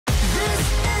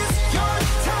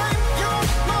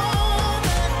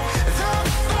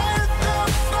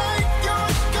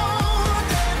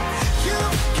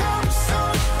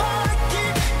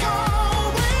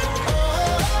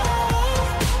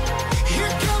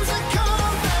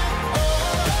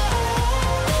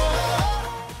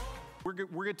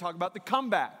going to talk about the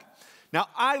comeback. Now,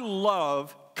 I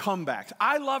love comebacks.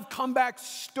 I love comeback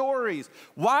stories.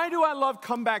 Why do I love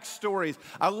comeback stories?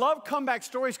 I love comeback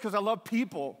stories because I love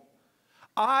people.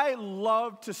 I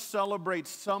love to celebrate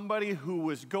somebody who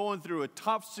was going through a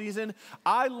tough season.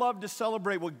 I love to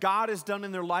celebrate what God has done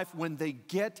in their life when they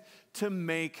get to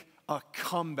make a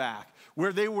comeback,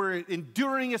 where they were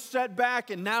enduring a setback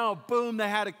and now, boom, they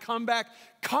had a comeback.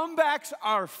 Comebacks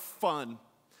are fun.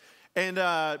 And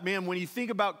man, when you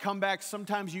think about comebacks,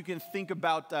 sometimes you can think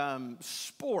about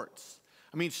sports.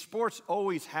 I mean, sports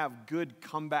always have good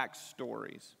comeback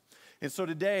stories. And so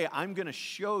today, I'm going to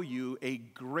show you a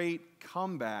great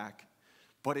comeback,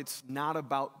 but it's not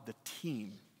about the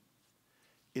team.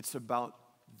 It's about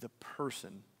the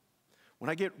person. When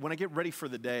I get ready for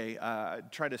the day, I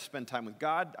try to spend time with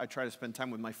God. I try to spend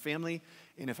time with my family.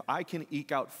 And if I can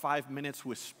eke out 5 minutes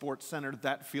with SportsCenter,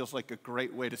 that feels like a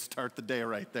great way to start the day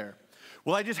right there.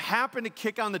 Well, I just happened to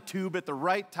kick on the tube at the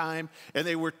right time, and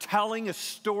they were telling a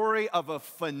story of a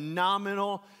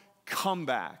phenomenal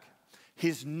comeback.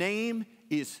 His name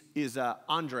is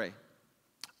Andre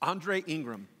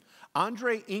Ingram.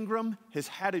 Andre Ingram has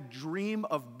had a dream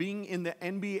of being in the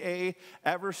NBA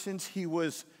ever since he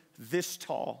was this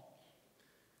tall.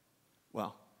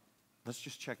 Well, let's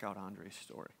just check out Andre's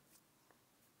story.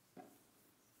 I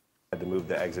had to move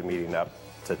the exit meeting up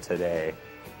to today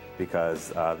because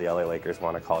the LA Lakers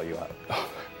want to call you up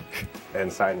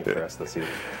and sign you for the rest of the season.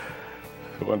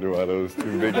 I wonder why those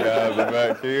two big guys are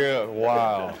back here.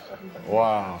 Wow.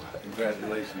 Wow.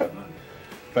 Congratulations, man.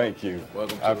 Thank you.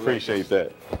 Welcome to I appreciate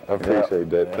that. I appreciate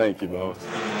that. Thank you, boss.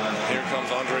 Here comes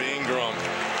Andre Ingram.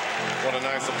 What a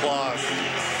nice applause.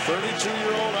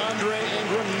 32-year-old Andre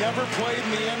Ingram never played in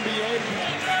the NBA.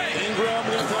 Ingram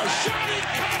with a shot at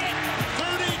count.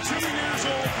 32 years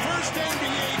old, first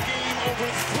NBA game, over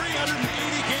 380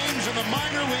 games in the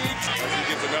minor leagues. He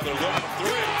gets another look from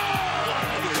three.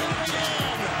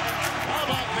 How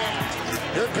about that?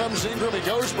 Here comes Ingram. He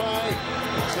goes by.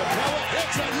 Capella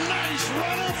hits a nice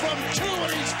runner from two,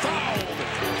 and he's fouled.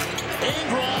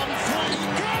 Ingram, three,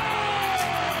 good!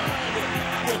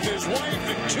 With his wife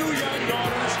and two young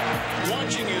daughters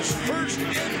watching his first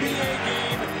NBA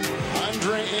game.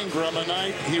 Andre Ingram, a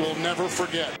night he will never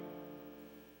forget.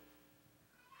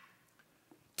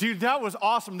 Dude, that was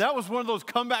awesome. That was one of those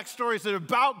comeback stories that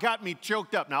about got me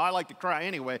choked up. Now, I like to cry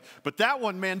anyway, but that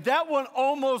one, man, that one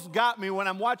almost got me when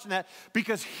I'm watching that,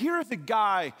 because here's a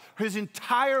guy, his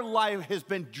entire life has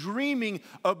been dreaming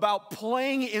about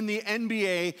playing in the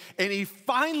NBA, and he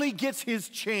finally gets his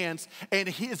chance, and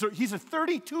he's a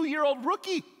 32-year-old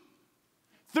rookie.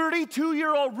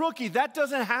 32-year-old rookie. That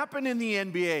doesn't happen in the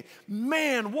NBA.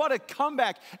 Man, what a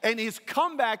comeback. And his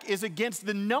comeback is against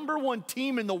the #1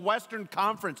 team in the Western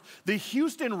Conference, the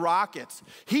Houston Rockets.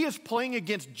 He is playing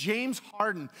against James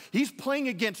Harden. He's playing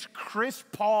against Chris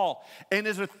Paul. And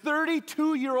as a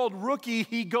 32-year-old rookie,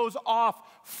 he goes off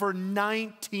for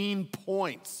 19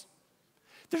 points.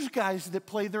 There's guys that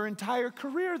play their entire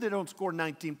career that don't score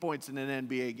 19 points in an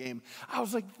NBA game. I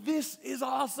was like, this is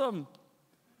awesome.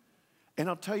 And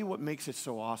I'll tell you what makes it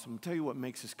so awesome. I'll tell you what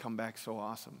makes his comeback so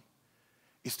awesome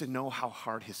is to know how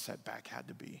hard his setback had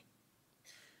to be.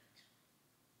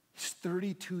 He's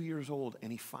 32 years old,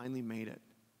 and he finally made it.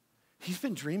 He's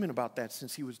been dreaming about that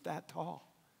since he was that tall.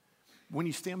 When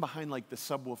you stand behind like the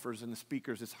subwoofers and the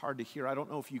speakers, it's hard to hear. I don't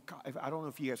know if you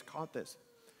guys caught this.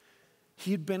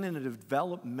 He had been in a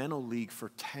developmental league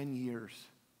for 10 years.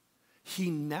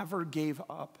 He never gave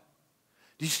up.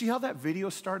 Do you see how that video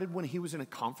started when he was in a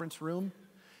conference room?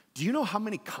 Do you know how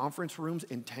many conference rooms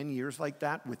in 10 years like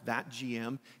that with that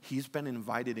GM he's been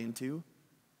invited into?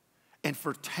 And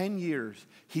for 10 years,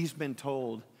 he's been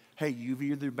told, hey, you've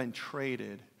either been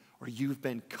traded or you've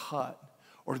been cut,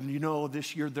 or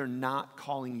this year they're not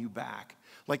calling you back.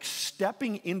 Like,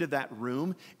 stepping into that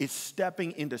room is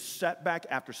stepping into setback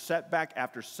after setback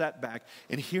after setback.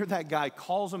 And here that guy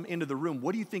calls him into the room.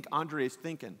 What do you think Andre is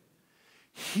thinking?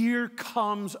 Here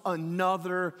comes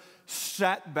another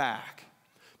setback.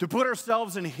 To put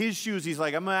ourselves in his shoes, he's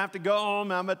like, I'm going to have to go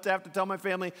home. I'm going to have to tell my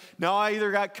family, no, I either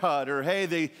got cut, or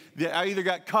hey, I either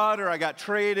got cut or I got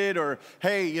traded, or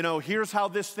hey, here's how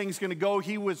this thing's going to go.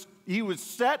 He was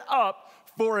set up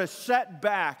for a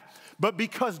setback. But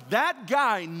because that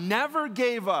guy never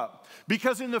gave up,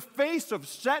 because in the face of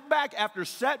setback after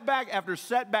setback after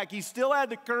setback, he still had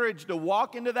the courage to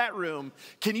walk into that room.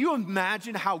 Can you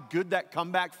imagine how good that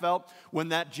comeback felt when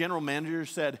that general manager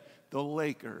said, the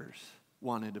Lakers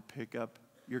wanted to pick up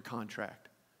your contract?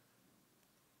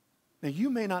 Now, you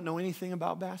may not know anything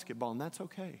about basketball, and that's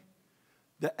okay.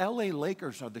 The LA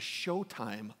Lakers are the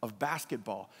Showtime of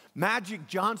basketball. Magic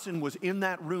Johnson was in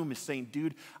that room and saying,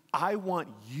 dude, I want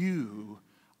you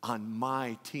on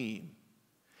my team.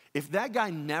 If that guy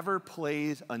never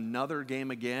plays another game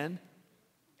again,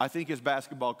 I think his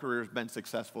basketball career has been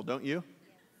successful, don't you?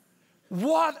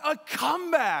 What a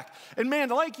comeback. And man,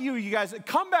 like you guys,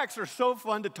 comebacks are so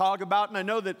fun to talk about. And I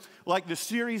know that like the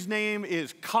series name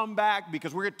is Comeback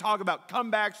because we're going to talk about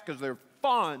comebacks because they're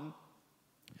fun.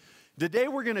 Today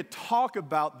we're going to talk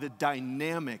about the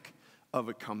dynamic of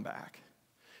a comeback.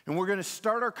 And we're going to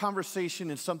start our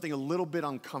conversation in something a little bit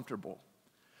uncomfortable.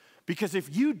 Because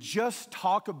if you just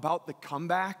talk about the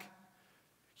comeback,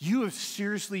 you have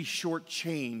seriously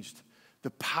shortchanged the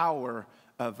power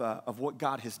of what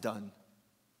God has done.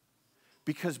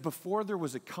 Because before there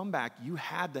was a comeback, you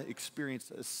had to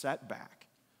experience a setback.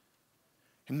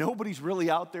 And nobody's really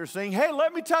out there saying, hey,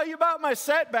 let me tell you about my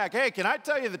setback. Hey, can I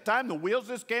tell you the time the wheels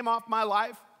just came off my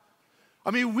life? I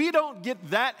mean, we don't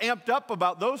get that amped up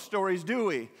about those stories, do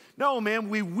we? No, man,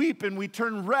 we weep and we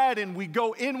turn red and we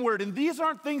go inward. And these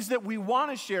aren't things that we want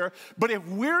to share. But if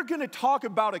we're going to talk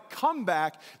about a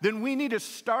comeback, then we need to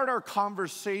start our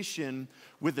conversation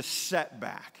with a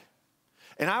setback.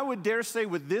 And I would dare say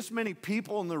with this many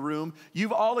people in the room,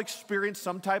 you've all experienced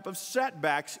some type of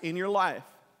setbacks in your life.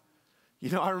 You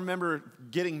know, I remember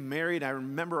getting married. I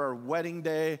remember our wedding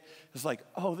day. It's like,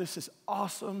 oh, this is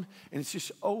awesome. And it's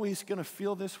just always going to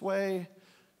feel this way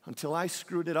until I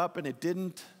screwed it up and it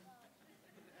didn't.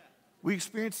 We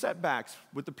experience setbacks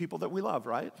with the people that we love,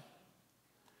 right?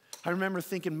 I remember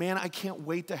thinking, man, I can't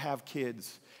wait to have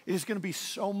kids. It is going to be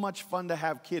so much fun to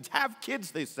have kids. Have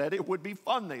kids, they said. It would be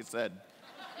fun, they said.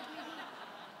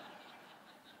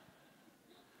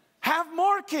 Have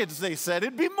more kids, they said.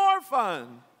 It'd be more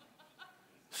fun.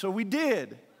 So we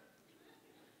did.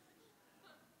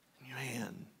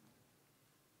 Man,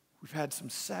 we've had some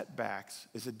setbacks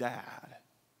as a dad.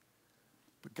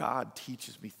 But God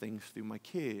teaches me things through my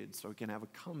kids so I can have a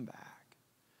comeback.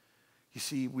 You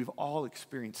see, we've all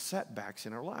experienced setbacks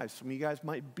in our lives. Some of you guys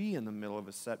might be in the middle of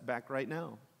a setback right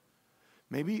now.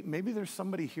 Maybe there's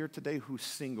somebody here today who's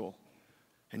single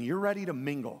and you're ready to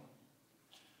mingle.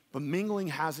 But mingling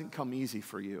hasn't come easy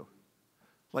for you.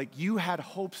 Like you had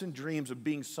hopes and dreams of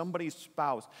being somebody's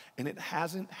spouse, and it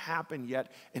hasn't happened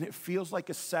yet, and it feels like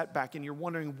a setback, and you're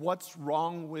wondering, what's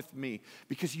wrong with me?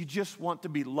 Because you just want to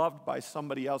be loved by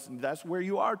somebody else, and that's where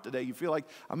you are today. You feel like,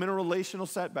 I'm in a relational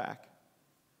setback.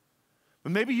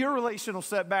 But maybe your relational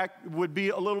setback would be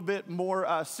a little bit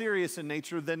more serious in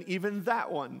nature than even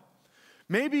that one.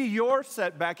 Maybe your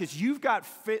setback is you've got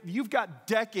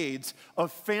decades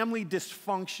of family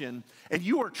dysfunction and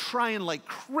you are trying like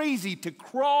crazy to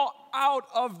crawl out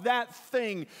of that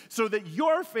thing so that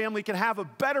your family can have a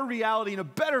better reality and a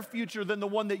better future than the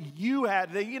one that you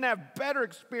had. That you can have better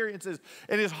experiences.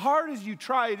 And as hard as you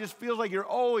try, it just feels like you're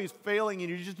always failing and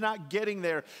you're just not getting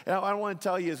there. And what I want to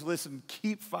tell you is, listen,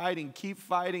 keep fighting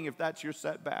if that's your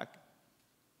setback.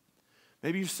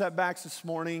 Maybe your setbacks this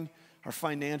morning are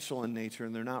financial in nature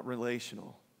and they're not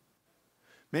relational.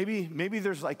 Maybe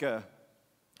there's like a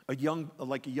young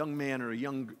man or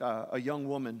a young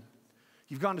woman.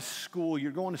 You've gone to school,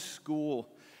 you're going to school,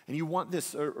 and you want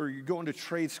this, or you're going to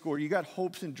trade school, or you got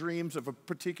hopes and dreams of a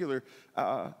particular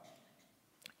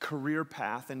career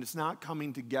path, and it's not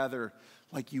coming together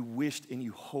like you wished and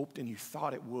you hoped and you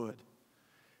thought it would.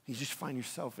 You just find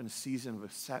yourself in a season of a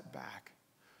setback.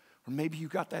 Or maybe you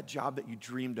got that job that you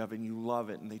dreamed of and you love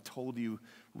it, and they told you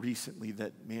recently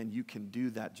that, man, you can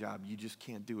do that job. You just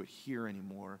can't do it here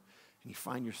anymore. And you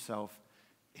find yourself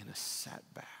in a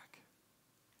setback.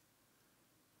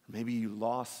 Or maybe you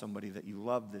lost somebody that you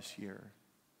loved this year.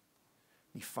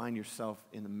 You find yourself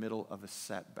in the middle of a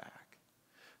setback.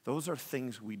 Those are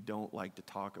things we don't like to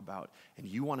talk about. And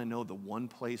you want to know the one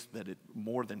place that it,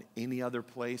 more than any other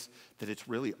place, that it's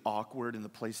really awkward in the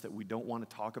place that we don't want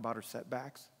to talk about our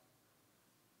setbacks?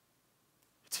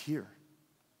 It's here,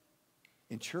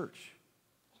 in church.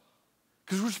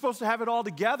 Because we're supposed to have it all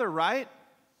together, right?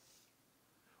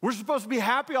 We're supposed to be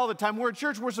happy all the time. We're at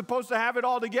church, we're supposed to have it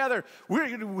all together.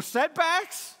 We're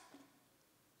setbacks?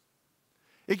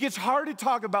 It gets hard to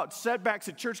talk about setbacks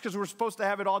at church because we're supposed to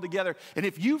have it all together. And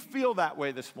if you feel that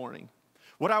way this morning,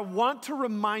 what I want to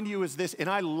remind you is this, and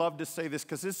I love to say this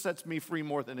because this sets me free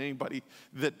more than anybody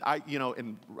that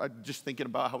and I'm just thinking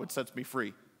about how it sets me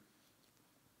free.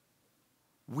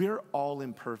 We're all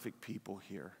imperfect people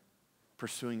here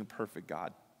pursuing a perfect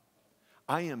God.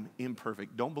 I am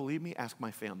imperfect. Don't believe me? Ask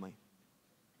my family.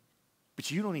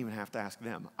 But you don't even have to ask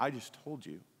them. I just told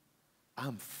you,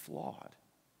 I'm flawed.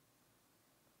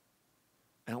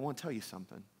 And I want to tell you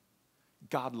something.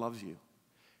 God loves you.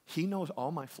 He knows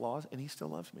all my flaws, and he still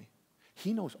loves me.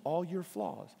 He knows all your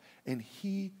flaws, and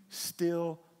he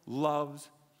still loves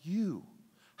you.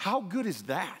 How good is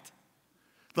that?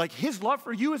 Like, his love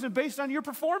for you isn't based on your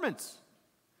performance.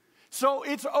 So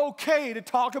it's okay to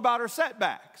talk about our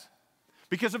setbacks,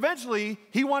 because eventually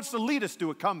he wants to lead us to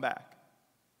a comeback.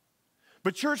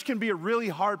 But church can be a really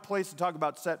hard place to talk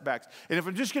about setbacks. And if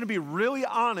I'm just going to be really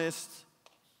honest,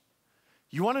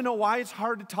 you want to know why it's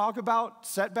hard to talk about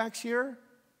setbacks here?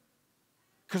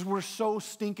 Because we're so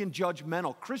stinking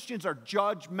judgmental. Christians are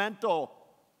judgmental.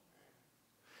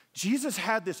 Jesus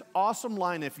had this awesome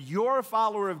line, if you're a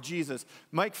follower of Jesus,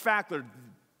 Mike Fackler,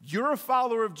 you're a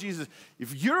follower of Jesus.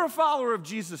 If you're a follower of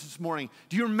Jesus this morning,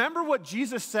 do you remember what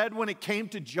Jesus said when it came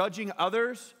to judging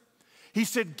others? He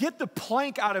said, get the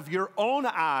plank out of your own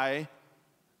eye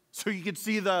so you can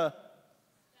see the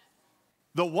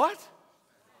what?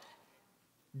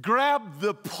 Grab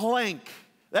the plank.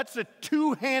 That's a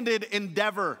two-handed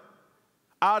endeavor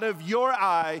out of your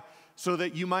eye so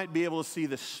that you might be able to see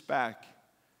the speck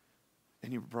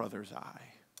in your brother's eye.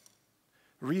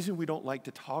 The reason we don't like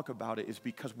to talk about it is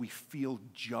because we feel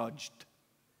judged.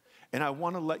 And I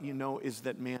want to let you know is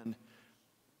that, man,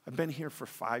 I've been here for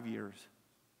 5 years.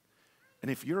 And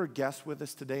if you're a guest with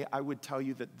us today, I would tell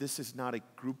you that this is not a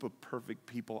group of perfect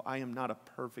people. I am not a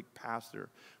perfect pastor.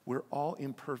 We're all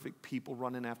imperfect people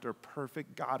running after a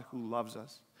perfect God who loves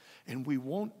us. And we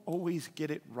won't always get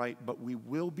it right, but we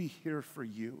will be here for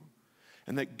you.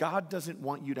 And that God doesn't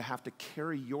want you to have to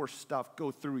carry your stuff,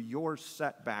 go through your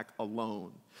setback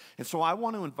alone. And so I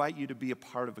want to invite you to be a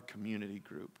part of a community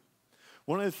group.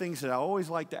 One of the things that I always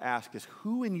like to ask is,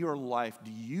 who in your life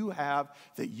do you have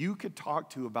that you could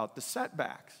talk to about the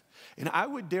setbacks? And I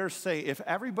would dare say, if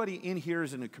everybody in here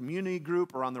is in a community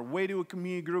group or on their way to a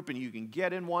community group and you can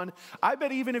get in one, I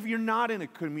bet even if you're not in a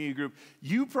community group,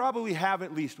 you probably have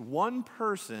at least one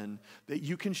person that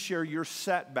you can share your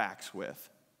setbacks with.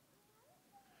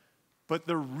 But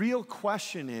the real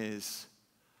question is,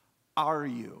 are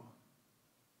you?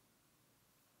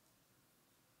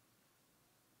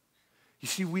 You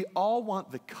see, we all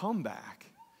want the comeback,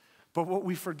 but what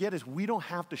we forget is we don't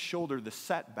have to shoulder the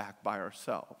setback by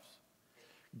ourselves.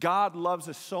 God loves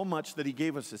us so much that he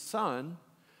gave us his son,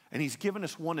 and he's given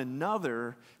us one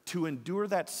another to endure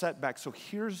that setback. So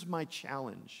here's my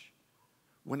challenge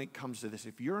when it comes to this.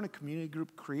 If you're in a community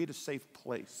group, create a safe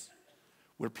place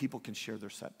where people can share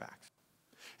their setbacks.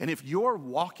 And if you're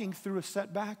walking through a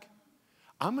setback,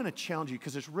 I'm going to challenge you,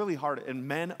 because it's really hard, and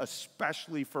men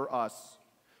especially for us,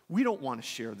 we don't want to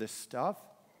share this stuff.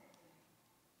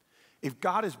 If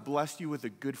God has blessed you with a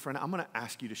good friend, I'm going to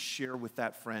ask you to share with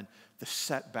that friend the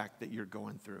setback that you're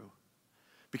going through.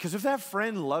 Because if that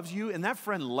friend loves you, and that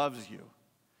friend loves you,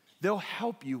 they'll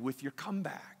help you with your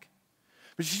comeback.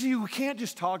 But you see, we can't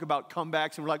just talk about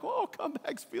comebacks and we're like, oh,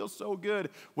 comebacks feel so good,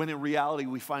 when in reality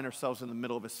we find ourselves in the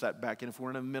middle of a setback. And if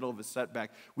we're in the middle of a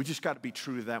setback, we just got to be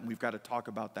true to that, and we've got to talk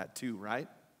about that too, right?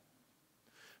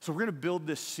 So we're going to build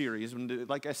this series, and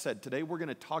like I said, today we're going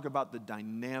to talk about the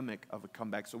dynamic of a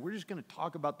comeback. So we're just going to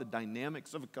talk about the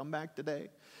dynamics of a comeback today,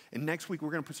 and next week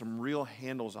we're going to put some real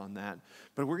handles on that.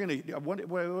 But we're going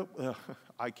to,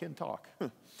 I can talk.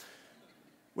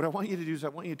 What I want you to do is I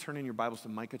want you to turn in your Bibles to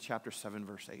Micah chapter 7,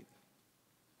 verse 8.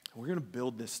 We're going to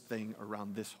build this thing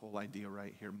around this whole idea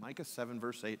right here. Micah 7,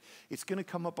 verse 8. It's going to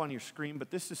come up on your screen, but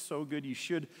this is so good. You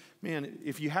should, man,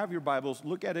 if you have your Bibles,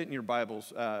 look at it in your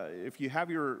Bibles. If you have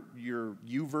your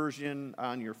YouVersion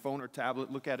on your phone or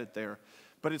tablet, look at it there.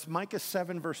 But it's Micah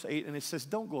 7, verse 8, and it says,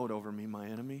 don't gloat over me, my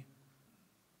enemy.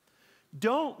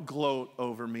 Don't gloat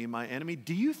over me, my enemy.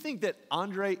 Do you think that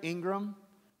Andre Ingram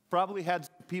probably had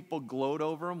people gloat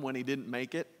over him when he didn't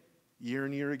make it year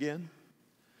and year again?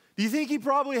 Do you think he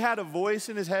probably had a voice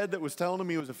in his head that was telling him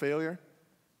he was a failure?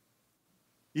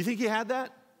 You think he had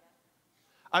that?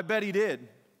 I bet he did.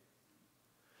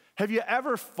 Have you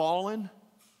ever fallen?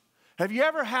 Have you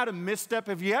ever had a misstep?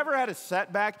 Have you ever had a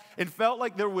setback and felt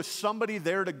like there was somebody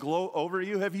there to gloat over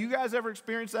you? Have you guys ever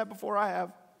experienced that before? I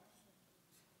have.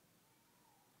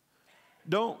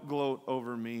 Don't gloat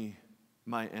over me,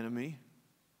 my enemy.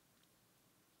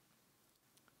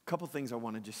 A couple things I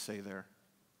want to just say there.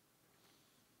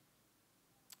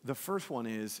 The first one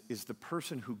is the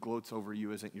person who gloats over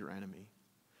you isn't your enemy.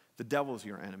 The devil's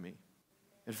your enemy.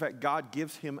 In fact, God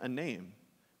gives him a name.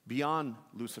 Beyond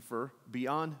Lucifer,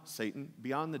 beyond Satan,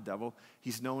 beyond the devil,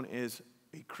 he's known as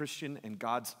a Christian and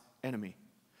God's enemy.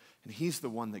 And he's the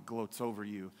one that gloats over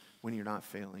you when you're not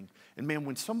failing. And man,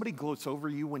 when somebody gloats over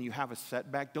you when you have a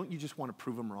setback, don't you just want to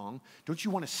prove them wrong? Don't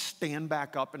you want to stand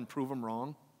back up and prove them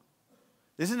wrong?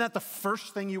 Isn't that the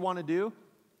first thing you want to do?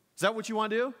 Is that what you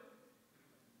want to do?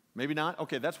 Maybe not?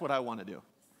 Okay, that's what I want to do.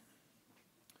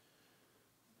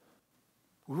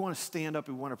 We want to stand up.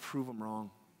 We want to prove them wrong.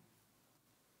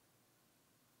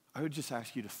 I would just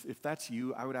ask you to, if that's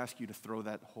you, I would ask you to throw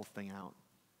that whole thing out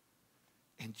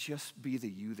and just be the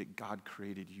you that God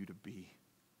created you to be.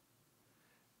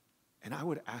 And I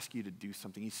would ask you to do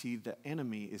something. You see, the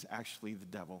enemy is actually the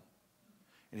devil.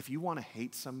 And if you want to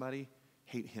hate somebody,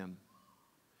 hate him.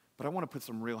 But I want to put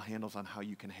some real handles on how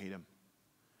you can hate him.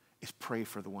 Is pray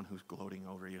for the one who's gloating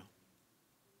over you.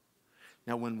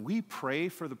 Now, when we pray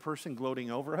for the person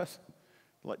gloating over us,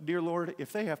 like, dear Lord,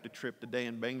 if they have to trip today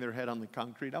and bang their head on the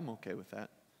concrete, I'm okay with that.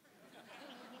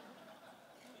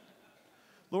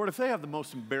 Lord, if they have the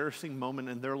most embarrassing moment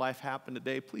in their life happen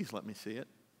today, please let me see it.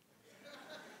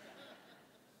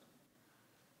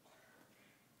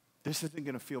 This isn't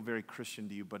going to feel very Christian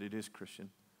to you, but it is Christian.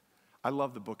 I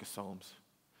love the book of Psalms.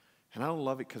 And I don't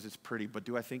love it because it's pretty, but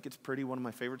do I think it's pretty? One of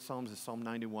my favorite Psalms is Psalm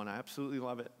 91. I absolutely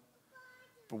love it.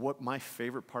 But what my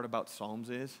favorite part about Psalms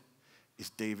is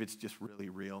David's just really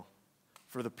real.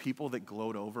 For the people that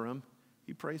gloat over him,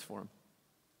 he prays for him,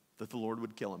 that the Lord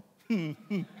would kill him.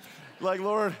 Like,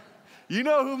 Lord, you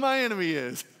know who my enemy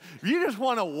is. If you just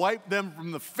want to wipe them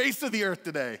from the face of the earth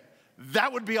today,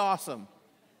 that would be awesome.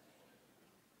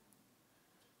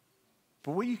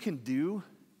 But what you can do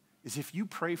is if you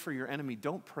pray for your enemy,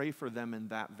 don't pray for them in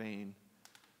that vein.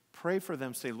 Pray for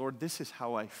them, say, Lord, this is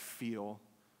how I feel,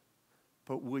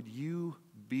 but would you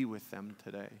be with them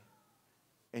today?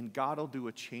 And God will do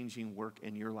a changing work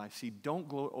in your life. See, don't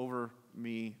gloat over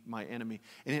me, my enemy.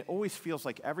 And it always feels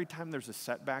like every time there's a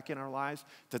setback in our lives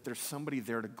that there's somebody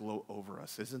there to gloat over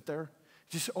us, isn't there?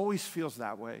 It just always feels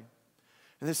that way.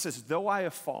 And this says, though I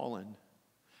have fallen,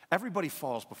 everybody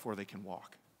falls before they can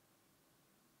walk.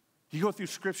 You go through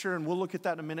Scripture, and we'll look at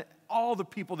that in a minute, all the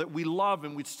people that we love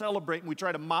and we celebrate and we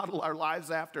try to model our lives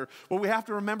after, what we have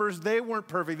to remember is they weren't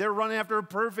perfect. They're running after a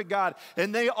perfect God,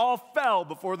 and they all fell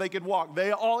before they could walk.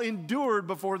 They all endured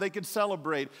before they could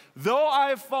celebrate. Though I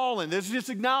have fallen, this is just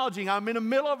acknowledging I'm in the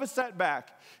middle of a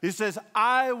setback. It says,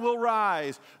 I will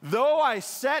rise. Though I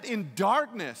sit in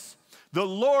darkness, the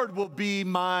Lord will be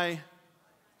my.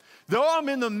 Though I'm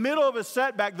in the middle of a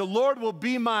setback, the Lord will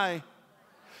be my.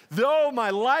 Though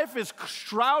my life is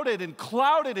shrouded and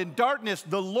clouded in darkness,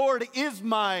 the Lord is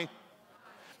my.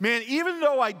 Man, even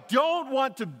though I don't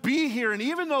want to be here, and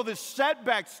even though this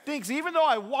setback stinks, even though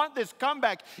I want this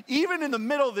comeback, even in the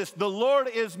middle of this, the Lord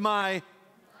is my.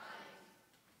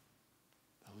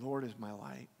 The Lord is my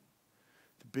light.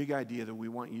 The big idea that we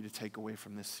want you to take away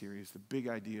from this series, the big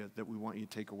idea that we want you to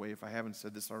take away, if I haven't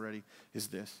said this already, is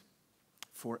this.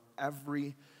 For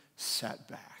every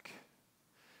setback,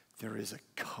 there is a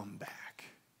comeback.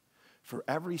 For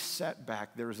every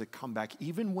setback, there is a comeback.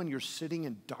 Even when you're sitting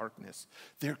in darkness,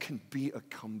 there can be a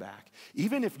comeback.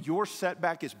 Even if your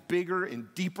setback is bigger and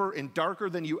deeper and darker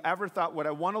than you ever thought, what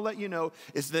I want to let you know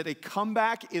is that a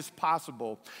comeback is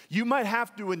possible. You might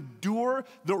have to endure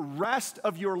the rest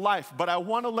of your life, but I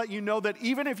want to let you know that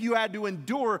even if you had to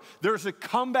endure, there's a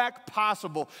comeback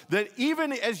possible. That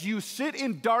even as you sit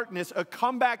in darkness, a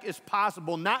comeback is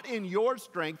possible, not in your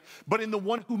strength, but in the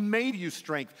one who made you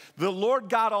strength, the Lord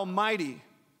God Almighty.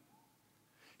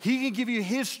 He can give you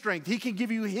His strength. He can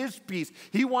give you His peace.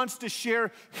 He wants to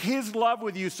share His love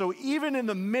with you. So even in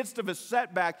the midst of a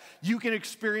setback, you can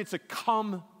experience a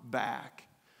comeback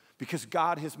because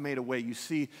God has made a way. You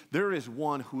see, there is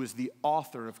one who is the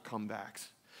author of comebacks.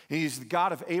 And He's the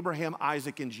God of Abraham,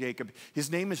 Isaac, and Jacob. His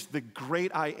name is the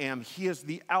great I am. He is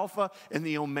the Alpha and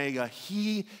the Omega.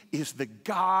 He is the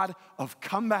God of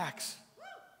comebacks.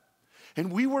 And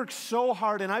we work so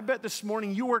hard, and I bet this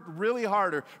morning you worked really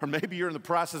hard, or maybe you're in the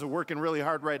process of working really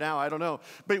hard right now, I don't know.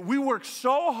 But we work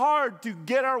so hard to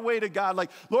get our way to God. Like,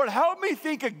 Lord, help me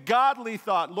think a godly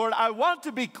thought. Lord, I want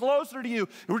to be closer to you.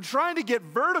 And we're trying to get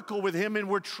vertical with Him, and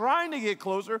we're trying to get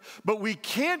closer, but we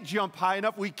can't jump high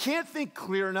enough. We can't think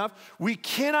clear enough. We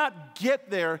cannot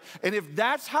get there. And if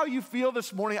that's how you feel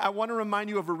this morning, I want to remind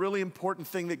you of a really important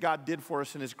thing that God did for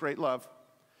us in His great love.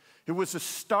 It was the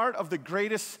start of the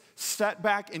greatest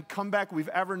setback and comeback we've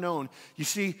ever known. You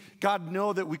see, God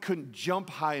knew that we couldn't jump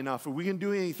high enough or we couldn't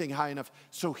do anything high enough,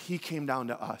 so He came down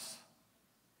to us.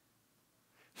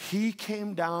 He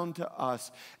came down to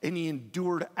us, and He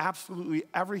endured absolutely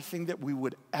everything that we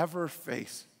would ever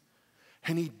face.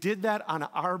 And He did that on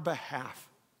our behalf.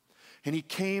 And He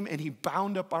came and He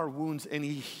bound up our wounds and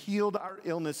He healed our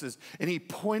illnesses and He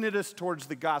pointed us towards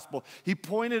the gospel. He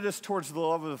pointed us towards the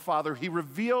love of the Father. He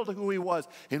revealed who He was.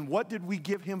 And what did we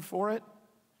give Him for it?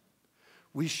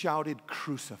 We shouted,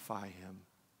 "Crucify Him."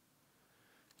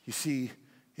 You see,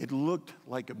 it looked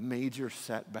like a major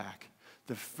setback.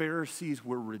 The Pharisees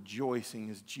were rejoicing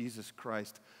as Jesus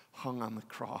Christ hung on the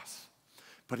cross.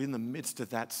 But in the midst of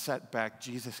that setback,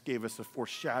 Jesus gave us a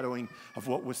foreshadowing of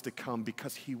what was to come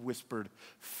because he whispered,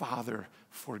 Father,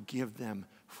 forgive them,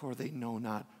 for they know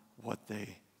not what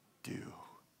they do.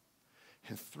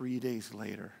 And 3 days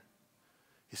later,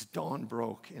 his dawn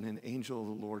broke and an angel of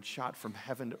the Lord shot from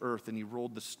heaven to earth and he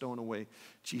rolled the stone away.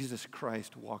 Jesus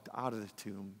Christ walked out of the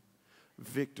tomb,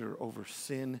 victor over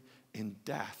sin and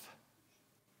death.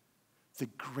 The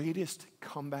greatest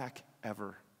comeback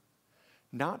ever.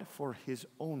 Not for his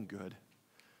own good,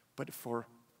 but for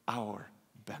our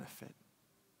benefit.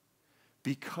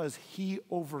 Because he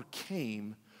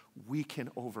overcame, we can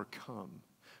overcome.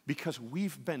 Because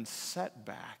we've been set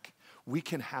back, we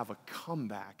can have a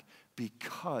comeback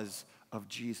because of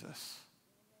Jesus.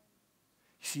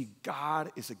 You see,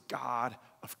 God is a God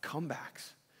of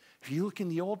comebacks. If you look in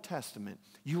the Old Testament,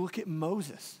 you look at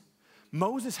Moses.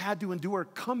 Moses had to endure a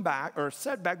comeback or a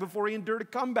setback before he endured a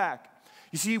comeback.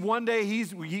 You see, one day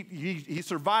he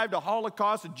survived a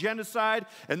Holocaust, a genocide,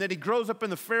 and then he grows up in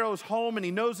the Pharaoh's home, and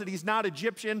he knows that he's not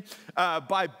Egyptian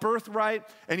by birthright,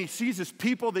 and he sees his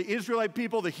people, the Israelite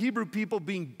people, the Hebrew people,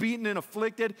 being beaten and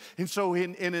afflicted, and so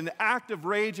in an act of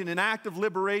rage, in an act of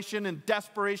liberation and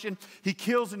desperation, he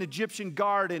kills an Egyptian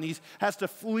guard, and he has to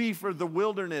flee for the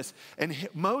wilderness. And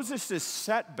Moses'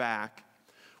 setback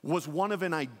was one of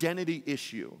an identity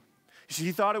issue. You see,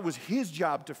 he thought it was his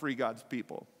job to free God's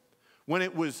people, when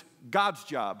it was God's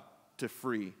job to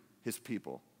free his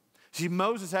people. See,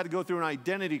 Moses had to go through an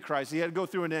identity crisis. He had to go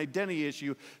through an identity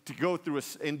issue to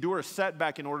endure a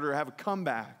setback in order to have a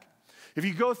comeback. If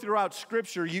you go throughout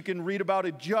Scripture, you can read about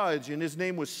a judge, and his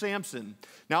name was Samson.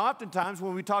 Now, oftentimes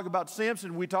when we talk about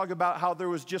Samson, we talk about how there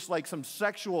was just like some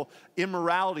sexual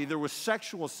immorality. There was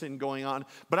sexual sin going on.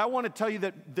 But I want to tell you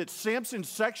that Samson's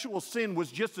sexual sin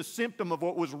was just a symptom of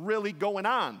what was really going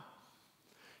on.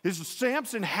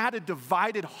 Samson had a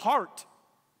divided heart.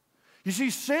 You see,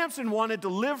 Samson wanted to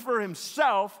live for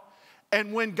himself,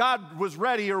 and when God was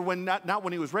ready, or when not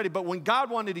when he was ready, but when God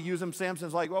wanted to use him,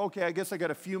 Samson's like, well, okay, I guess I got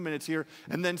a few minutes here,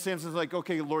 and then Samson's like,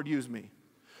 okay, Lord, use me.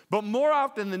 But more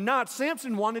often than not,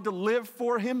 Samson wanted to live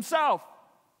for himself,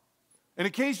 and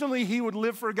occasionally he would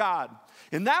live for God,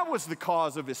 and that was the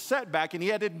cause of his setback, and he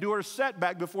had to endure a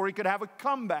setback before he could have a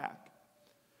comeback.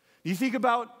 You think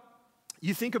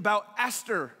about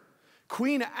Esther,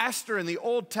 Queen Esther in the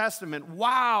Old Testament.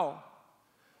 Wow.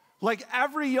 Like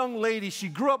every young lady, she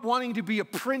grew up wanting to be a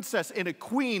princess and a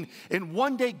queen, and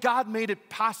one day God made it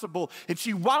possible, and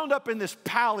she wound up in this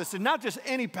palace, and not just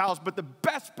any palace, but the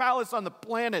best palace on the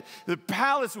planet, the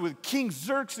palace with King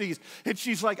Xerxes, and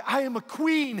she's like, I am a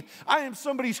queen, I am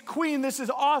somebody's queen, this is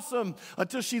awesome,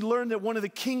 until she learned that one of the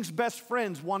king's best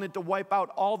friends wanted to wipe out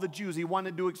all the Jews. He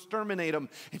wanted to exterminate them,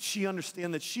 and she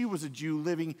understood that she was a Jew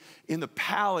living in the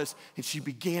palace, and she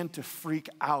began to freak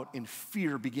out, and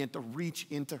fear began to reach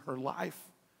into her life.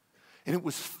 And it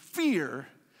was fear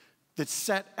that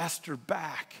set Esther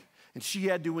back. And she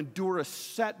had to endure a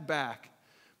setback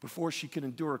before she could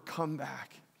endure a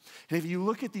comeback. And if you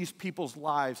look at these people's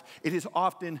lives, it is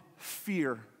often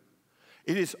fear.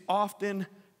 It is often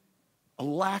a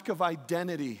lack of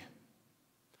identity.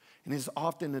 And it is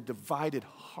often a divided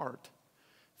heart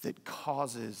that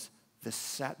causes the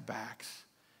setbacks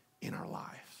in our lives.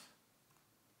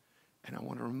 And I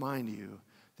want to remind you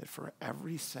that for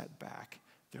every setback,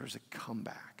 there's a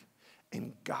comeback.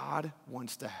 And God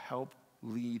wants to help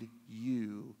lead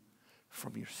you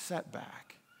from your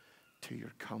setback to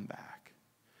your comeback.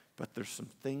 But there's some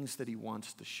things that he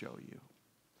wants to show you.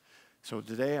 So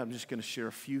today, I'm just going to share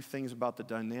a few things about the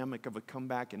dynamic of a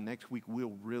comeback, and next week,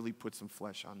 we'll really put some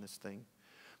flesh on this thing.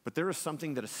 But there is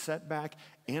something that a setback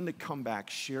and a comeback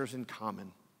shares in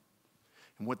common.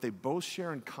 And what they both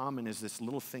share in common is this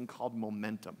little thing called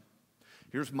momentum.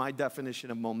 Here's my definition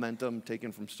of momentum,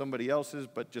 taken from somebody else's,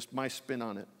 but just my spin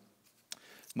on it.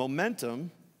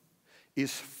 Momentum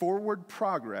is forward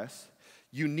progress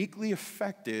uniquely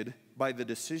affected by the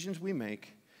decisions we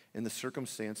make and the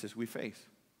circumstances we face.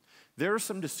 There are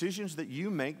some decisions that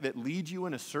you make that lead you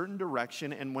in a certain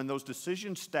direction, and when those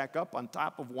decisions stack up on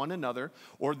top of one another,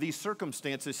 or these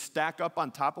circumstances stack up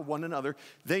on top of one another,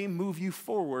 they move you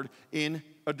forward in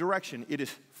a direction. It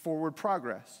is forward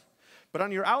progress. But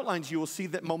on your outlines, you will see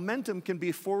that momentum can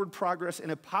be forward progress in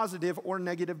a positive or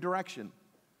negative direction.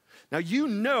 Now, you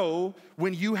know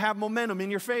when you have momentum in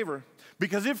your favor,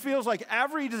 because it feels like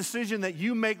every decision that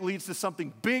you make leads to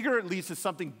something bigger, it leads to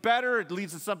something better, it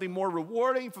leads to something more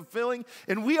rewarding, fulfilling,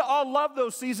 and we all love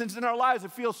those seasons in our lives.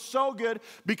 It feels so good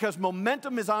because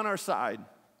momentum is on our side.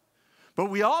 But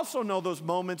we also know those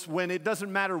moments when it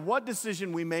doesn't matter what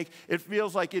decision we make, it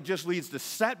feels like it just leads to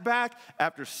setback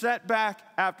after setback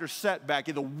after setback.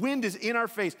 And the wind is in our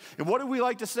face. And what do we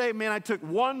like to say? Man, I took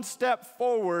one step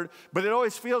forward, but it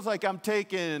always feels like I'm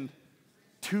taking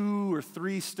 2 or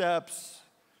 3 steps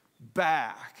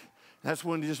back. That's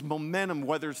when just momentum,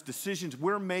 whether it's decisions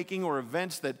we're making or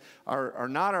events that are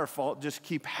not our fault, just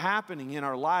keep happening in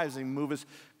our lives and move us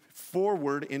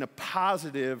forward in a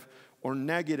positive or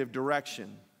negative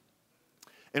direction.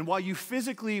 And while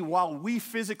we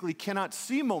physically cannot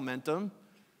see momentum,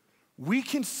 we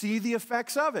can see the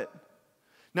effects of it.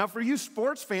 Now, for you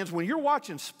sports fans, when you're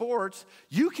watching sports,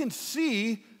 you can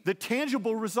see the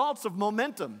tangible results of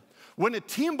momentum. When a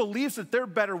team believes that they're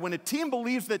better, when a team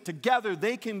believes that together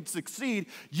they can succeed,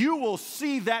 you will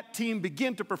see that team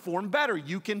begin to perform better.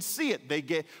 You can see it. They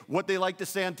get what they like to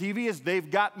say on TV is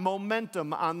they've got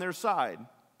momentum on their side.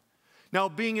 Now,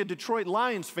 being a Detroit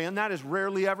Lions fan, that is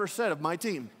rarely ever said of my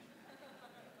team.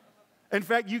 In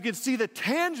fact, you can see the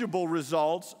tangible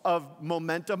results of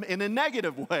momentum in a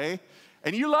negative way,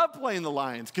 and you love playing the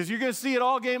Lions because you're going to see it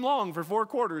all game long for 4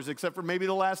 quarters, except for maybe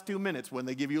the last 2 minutes when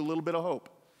they give you a little bit of hope.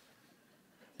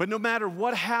 But no matter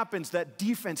what happens, that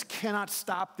defense cannot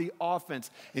stop the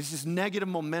offense. It's just negative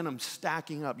momentum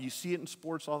stacking up. You see it in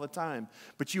sports all the time,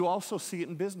 but you also see it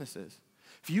in businesses.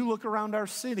 If you look around our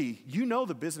city, you know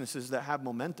the businesses that have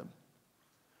momentum.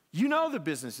 You know the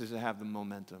businesses that have the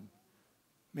momentum.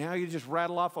 Man, I could just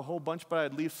rattle off a whole bunch, but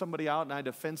I'd leave somebody out and I'd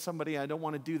offend somebody. I don't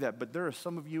want to do that. But there are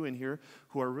some of you in here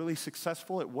who are really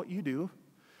successful at what you do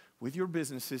with your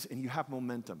businesses, and you have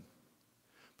momentum.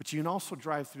 But you can also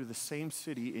drive through the same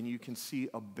city and you can see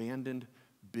abandoned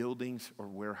buildings or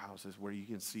warehouses where you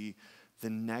can see the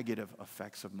negative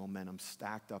effects of momentum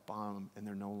stacked up on them, and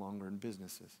they're no longer in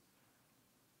businesses.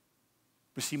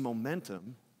 But see,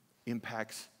 momentum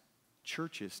impacts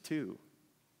churches too.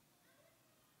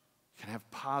 It can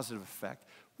have positive effect.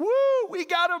 Woo, we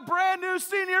got a brand new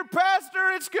senior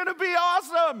pastor. It's going to be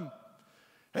awesome.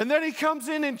 And then he comes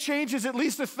in and changes at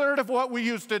least a third of what we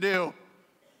used to do.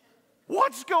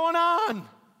 What's going on?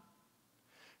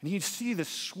 And you see the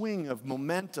swing of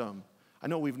momentum. I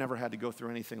know we've never had to go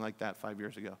through anything like that 5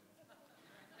 years ago.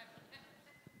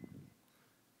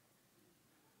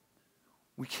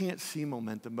 We can't see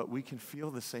momentum, but we can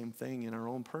feel the same thing in our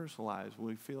own personal lives.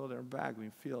 We feel it in our back. We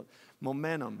feel it.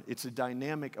 Momentum, it's a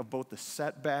dynamic of both a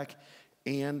setback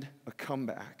and a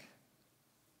comeback.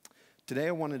 Today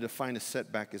I wanted to define a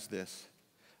setback as this.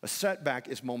 A setback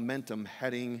is momentum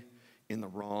heading in the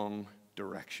wrong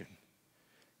direction.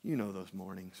 You know those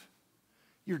mornings.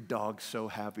 Your dog's so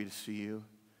happy to see you,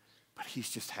 but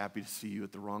he's just happy to see you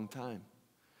at the wrong time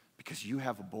because you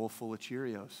have a bowl full of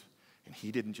Cheerios. And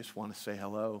he didn't just want to say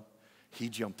hello. He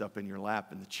jumped up in your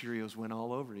lap and the Cheerios went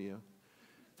all over you.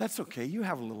 That's okay. You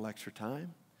have a little extra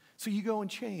time. So you go and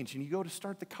change and you go to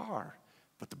start the car,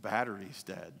 but the battery's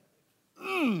dead.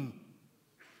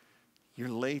 You're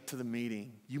late to the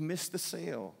meeting. You missed the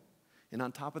sale. And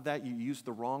on top of that, you used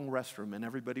the wrong restroom, and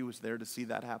everybody was there to see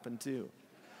that happen too.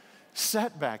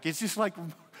 Setback. It's just like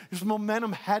there's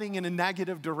momentum heading in a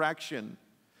negative direction.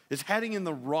 It's heading in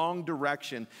the wrong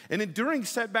direction. And enduring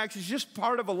setbacks is just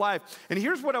part of a life. And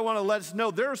here's what I want to let us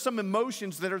know. There are some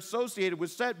emotions that are associated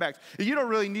with setbacks. And you don't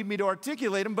really need me to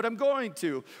articulate them, but I'm going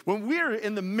to. When we're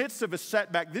in the midst of a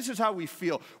setback, this is how we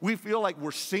feel. We feel like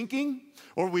we're sinking,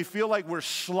 or we feel like we're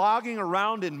slogging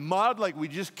around in mud, like we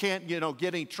just can't, get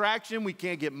any traction. We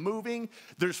can't get moving.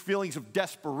 There's feelings of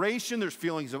desperation. There's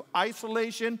feelings of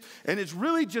isolation. And it's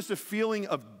really just a feeling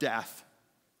of death.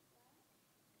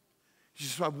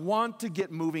 I want to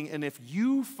get moving, and if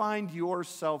you find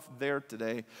yourself there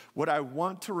today, what I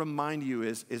want to remind you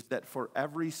is that for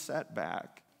every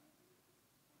setback,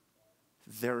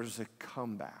 there's a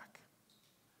comeback.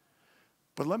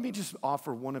 But let me just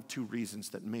offer one of 2 reasons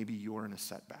that maybe you're in a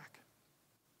setback.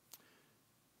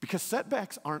 Because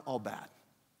setbacks aren't all bad.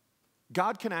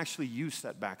 God can actually use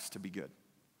setbacks to be good.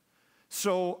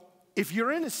 So if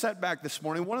you're in a setback this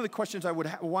morning, one of the questions I would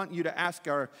want you to ask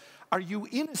are you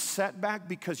in a setback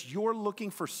because you're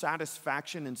looking for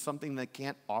satisfaction in something that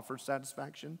can't offer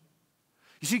satisfaction?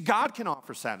 You see, God can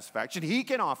offer satisfaction. He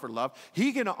can offer love.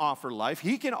 He can offer life.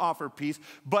 He can offer peace.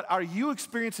 But are you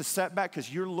experiencing a setback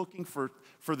because you're looking for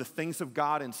the things of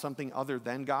God and something other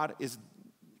than God?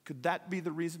 Could that be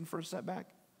the reason for a setback?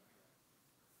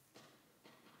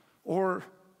 Or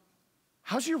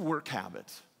how's your work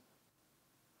habits?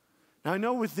 Now, I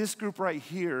know with this group right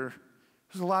here,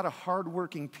 there's a lot of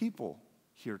hardworking people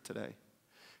here today.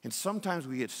 And sometimes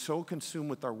we get so consumed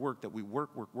with our work that we work,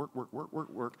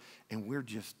 and we're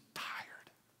just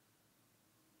tired.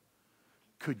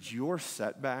 Could your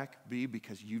setback be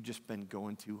because you've just been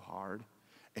going too hard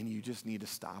and you just need to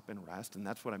stop and rest? And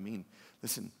that's what I mean.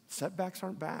 Listen, setbacks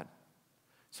aren't bad.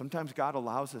 Sometimes God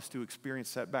allows us to experience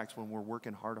setbacks when we're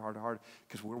working hard,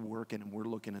 because we're working and we're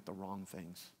looking at the wrong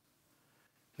things.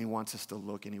 And he wants us to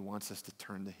look and he wants us to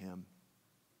turn to him.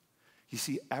 You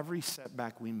see, every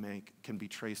setback we make can be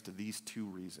traced to these two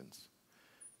reasons.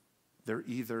 They're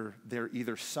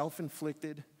either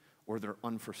self-inflicted or they're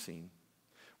unforeseen,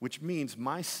 which means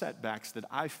my setbacks that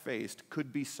I faced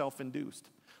could be self-induced.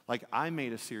 Like I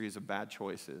made a series of bad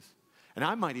choices. And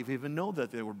I might even know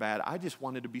that they were bad. I just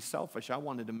wanted to be selfish. I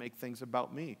wanted to make things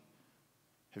about me.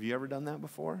 Have you ever done that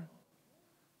before?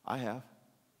 I have.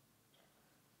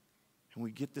 And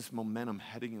we get this momentum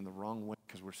heading in the wrong way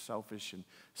because we're selfish and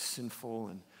sinful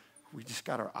and we just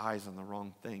got our eyes on the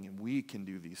wrong thing, and we can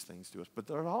do these things to us. But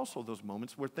there are also those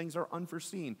moments where things are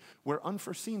unforeseen, where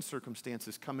unforeseen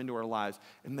circumstances come into our lives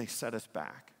and they set us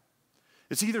back.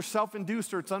 It's either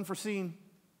self-induced or it's unforeseen.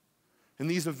 And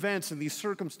these events and these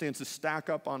circumstances stack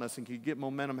up on us and can get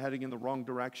momentum heading in the wrong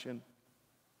direction.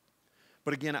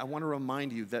 But again, I want to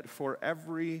remind you that for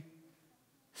every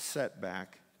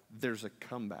setback, there's a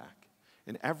comeback.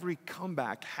 And every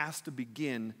comeback has to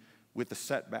begin with a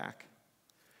setback.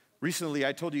 Recently,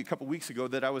 I told you a couple weeks ago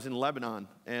that I was in Lebanon.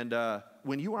 And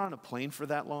when you are on a plane for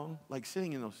that long, like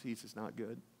sitting in those seats is not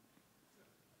good.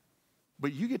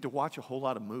 But you get to watch a whole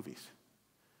lot of movies.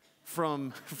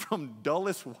 From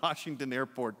Dulles, Washington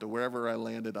Airport to wherever I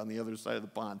landed on the other side of the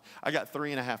pond, I got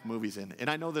 3.5 movies in. And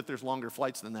I know that there's longer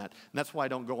flights than that. And that's why I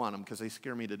don't go on them, because they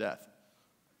scare me to death.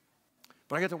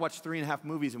 But I got to watch 3.5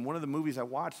 movies. And one of the movies I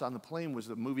watched on the plane was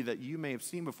a movie that you may have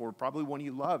seen before, probably one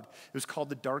you loved. It was called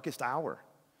The Darkest Hour.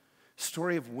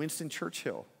 Story of Winston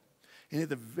Churchill. And at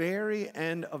the very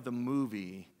end of the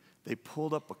movie, they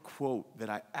pulled up a quote that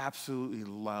I absolutely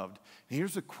loved. And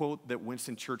here's a quote that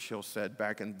Winston Churchill said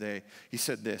back in the day. He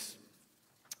said this,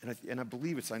 and I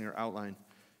believe it's on your outline.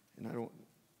 And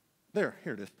here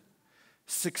it is.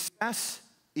 Success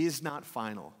is not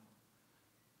final.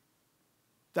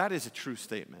 That is a true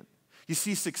statement. You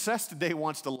see, success today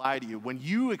wants to lie to you. When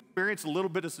you experience a little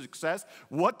bit of success,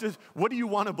 what do you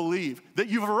want to believe? That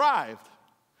you've arrived.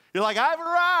 You're like, I've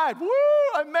arrived. Woo,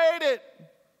 I made it.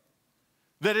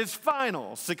 That it's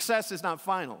final. Success is not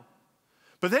final.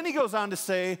 But then he goes on to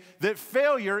say that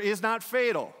failure is not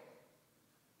fatal.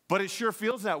 But it sure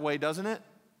feels that way, doesn't it?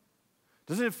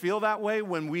 Doesn't it feel that way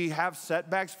when we have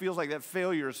setbacks? Feels like that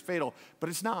failure is fatal. But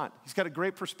it's not. He's got a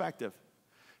great perspective.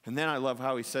 And then I love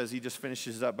how he says, he just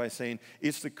finishes up by saying,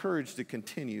 it's the courage to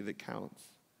continue that counts.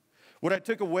 What I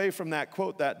took away from that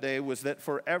quote that day was that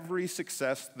for every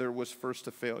success, there was first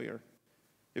a failure.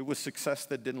 It was success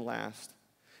that didn't last.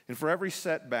 And for every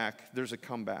setback, there's a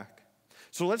comeback.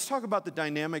 So let's talk about the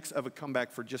dynamics of a comeback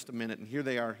for just a minute. And here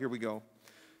they are. Here we go.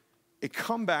 A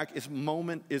comeback is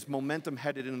momentum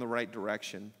headed in the right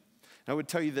direction. And I would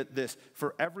tell you that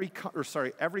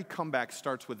every comeback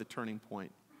starts with a turning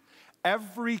point.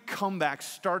 Every comeback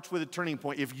starts with a turning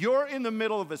point. If you're in the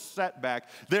middle of a setback,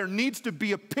 there needs to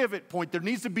be a pivot point. There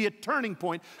needs to be a turning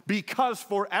point, because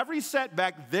for every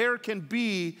setback, there can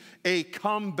be a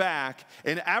comeback.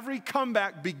 And every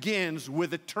comeback begins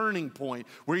with a turning point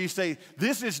where you say,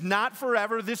 this is not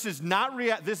forever. This is not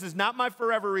my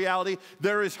forever reality.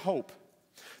 There is hope.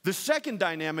 The second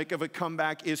dynamic of a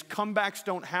comeback is comebacks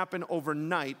don't happen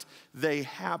overnight. They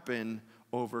happen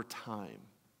over time.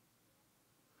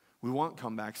 We want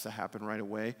comebacks to happen right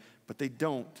away, but they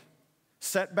don't.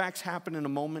 Setbacks happen in a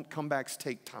moment. Comebacks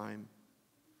take time.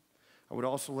 I would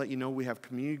also let you know we have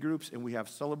community groups and we have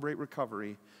Celebrate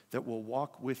Recovery that will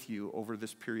walk with you over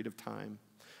this period of time.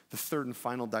 The third and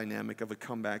final dynamic of a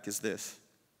comeback is this.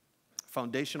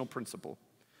 Foundational principle.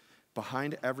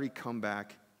 Behind every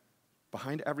comeback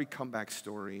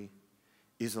story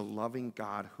is a loving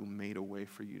God who made a way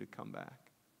for you to come back.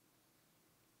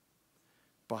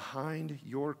 Behind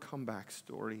your comeback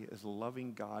story is a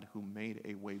loving God who made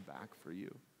a way back for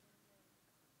you.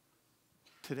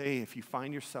 Today, if you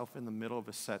find yourself in the middle of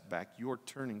a setback, your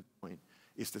turning point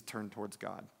is to turn towards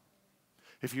God.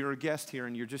 If you're a guest here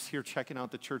and you're just here checking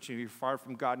out the church and you're far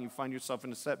from God and you find yourself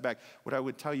in a setback, what I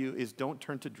would tell you is don't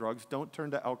turn to drugs, don't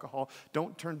turn to alcohol,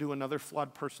 don't turn to another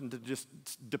flawed person to just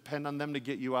depend on them to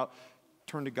get you out.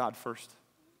 Turn to God first.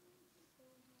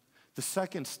 The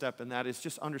second step in that is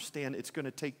just understand it's going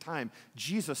to take time.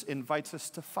 Jesus invites us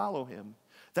to follow him.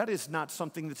 That is not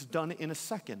something that's done in a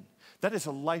second. That is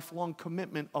a lifelong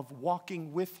commitment of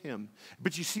walking with him.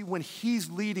 But you see, when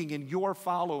he's leading and you're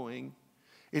following,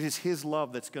 It is his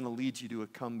love that's going to lead you to a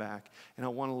comeback. And I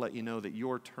want to let you know that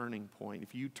your turning point,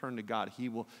 if you turn to God, he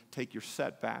will take your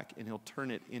setback and he'll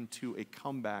turn it into a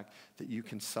comeback that you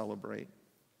can celebrate.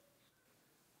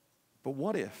 But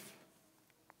what if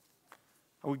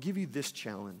I would give you this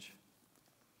challenge?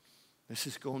 This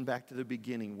is going back to the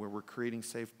beginning where we're creating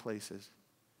safe places.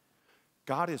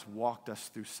 God has walked us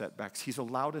through setbacks. He's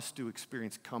allowed us to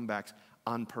experience comebacks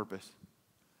on purpose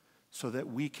so that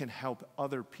we can help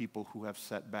other people who have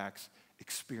setbacks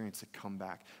experience a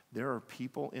comeback. There are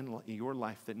people in your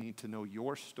life that need to know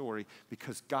your story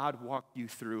because God walked you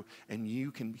through and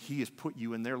he has put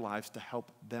you in their lives to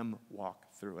help them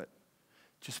walk through it.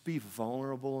 Just be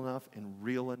vulnerable enough and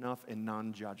real enough and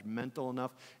non-judgmental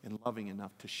enough and loving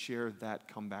enough to share that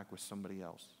comeback with somebody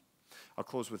else. I'll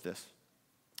close with this.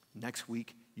 Next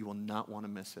week, you will not want to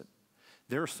miss it.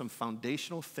 There are some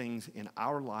foundational things in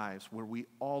our lives where we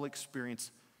all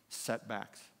experience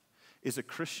setbacks. As a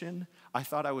Christian, I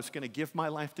thought I was going to give my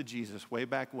life to Jesus way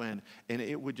back when, and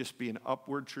it would just be an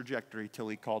upward trajectory till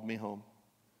he called me home.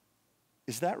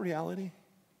 Is that reality?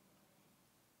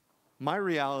 My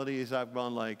reality is I've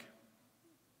gone like,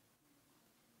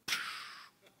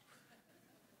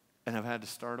 and I've had to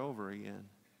start over again.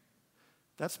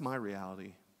 That's my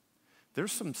reality.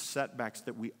 There's some setbacks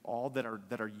that we all, that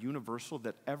are universal,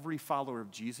 that every follower of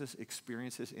Jesus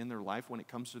experiences in their life when it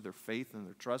comes to their faith and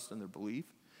their trust and their belief.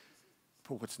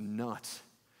 But what's nuts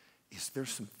is there's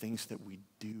some things that we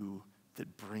do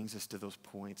that brings us to those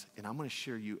points. And I'm going to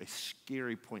share you a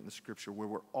scary point in the scripture where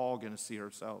we're all going to see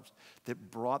ourselves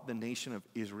that brought the nation of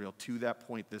Israel to that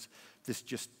point, this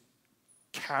just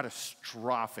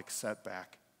catastrophic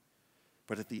setback.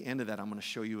 But at the end of that, I'm going to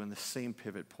show you in the same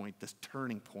pivot point, this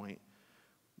turning point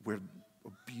where a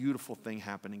beautiful thing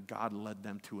happened and God led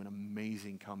them to an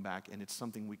amazing comeback. And it's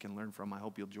something we can learn from. I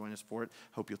hope you'll join us for it.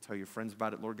 Hope you'll tell your friends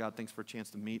about it. Lord God, thanks for a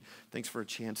chance to meet. Thanks for a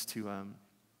chance to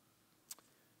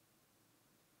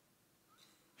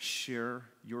share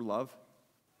your love.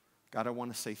 God, I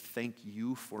want to say thank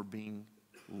you for being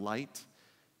light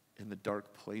in the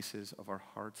dark places of our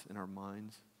hearts and our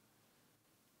minds.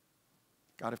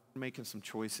 God, if we're making some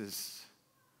choices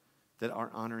that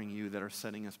aren't honoring you, that are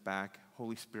setting us back,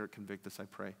 Holy Spirit, convict us, I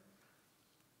pray.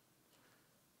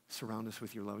 Surround us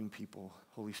with your loving people.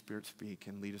 Holy Spirit, speak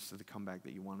and lead us to the comeback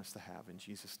that you want us to have. In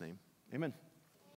Jesus' name, amen.